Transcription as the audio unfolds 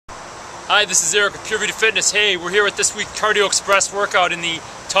Hi, this is Eric with Pure Beauty Fitness. Hey, we're here with this week's Cardio Express workout in the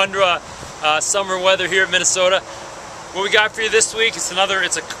tundra summer weather here in Minnesota. What we got for you this week, it's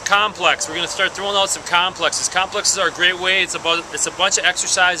a complex. We're going to start throwing out some complexes. Complexes are a great way. It's a bunch of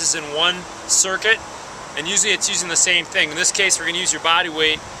exercises in one circuit, and usually it's using the same thing. In this case, we're going to use your body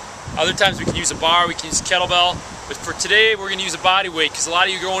weight. Other times we can use a bar, we can use a kettlebell. But for today, we're going to use a body weight because a lot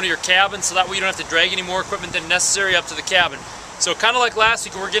of you go into your cabin, so that way you don't have to drag any more equipment than necessary up to the cabin. So kind of like last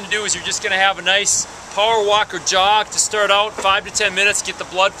week, what we're going to do is you're just going to have a nice power walk or jog to start out, 5 to 10 minutes, get the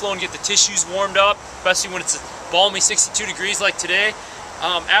blood flowing, get the tissues warmed up, especially when it's balmy 62 degrees like today.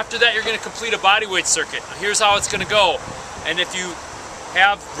 After that, you're going to complete a body weight circuit. Now, here's how it's going to go. And if you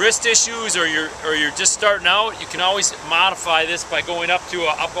have wrist issues or you're just starting out, you can always modify this by going up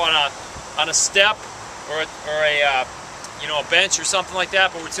on a step or a bench or something like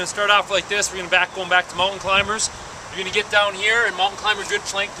that. But we're going to start off like this. We're going to going back to mountain climbers. You're going to get down here in mountain climber good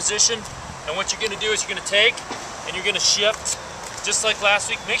plank position, and what you're going to do is you're going to take and you're going to shift just like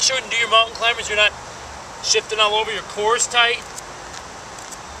last week. Make sure when you do your mountain climbers you're not shifting all over, your core is tight.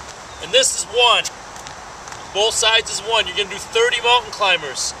 And this is one. Both sides is one. You're going to do 30 mountain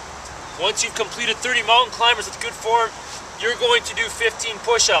climbers. Once you've completed 30 mountain climbers with good form, you're going to do 15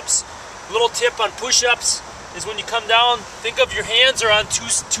 push-ups. Little tip on push-ups is when you come down, think of your hands are on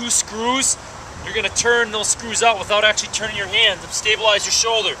two screws. You're going to turn those screws out without actually turning your hands and stabilize your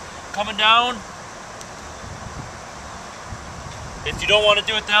shoulder. Coming down. If you don't want to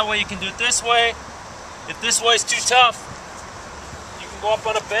do it that way, you can do it this way. If this way is too tough, you can go up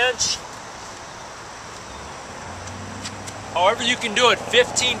on a bench. However you can do it,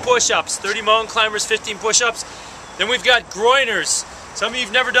 15 push-ups, 30 mountain climbers, 15 push-ups. Then we've got groiners. Some of you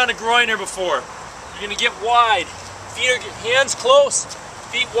have never done a groiner before. You're going to get wide. Hands close,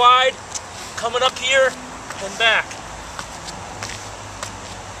 feet wide. Coming up here and back.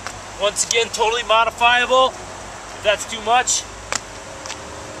 Once again, totally modifiable. If that's too much,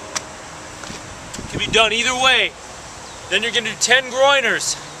 it can be done either way. Then you're going to do 10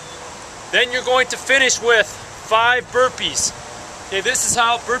 groiners. Then you're going to finish with 5 burpees. Okay, this is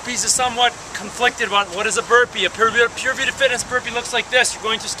how burpees is somewhat conflicted about what is a burpee. A Pure Beauty Fitness burpee looks like this. You're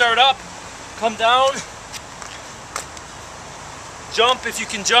going to start up, come down, jump if you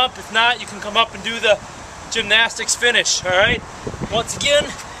can jump. If not, you can come up and do the gymnastics finish. Alright? Once again,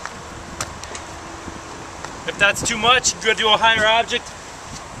 if that's too much, you're going to do a higher object.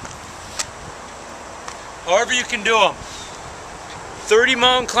 However you can do them. 30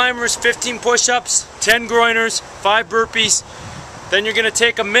 mountain climbers, 15 push-ups, 10 groiners, 5 burpees. Then you're going to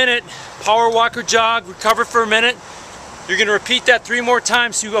take a minute, power walk or jog, recover for a minute. You're going to repeat that 3 more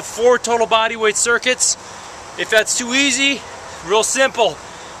times, so you have 4 total body weight circuits. If that's too easy, real simple,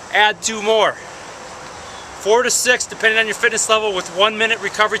 add 2 more. 4 to 6 depending on your fitness level with 1 minute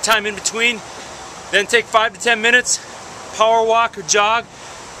recovery time in between. Then take 5 to 10 minutes, power walk or jog,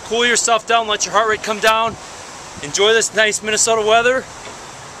 cool yourself down, let your heart rate come down. Enjoy this nice Minnesota weather.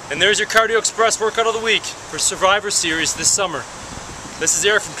 And there's your Cardio Express workout of the week for Survivor Series this summer. This is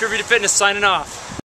Eric from Pure Beauty Fitness signing off.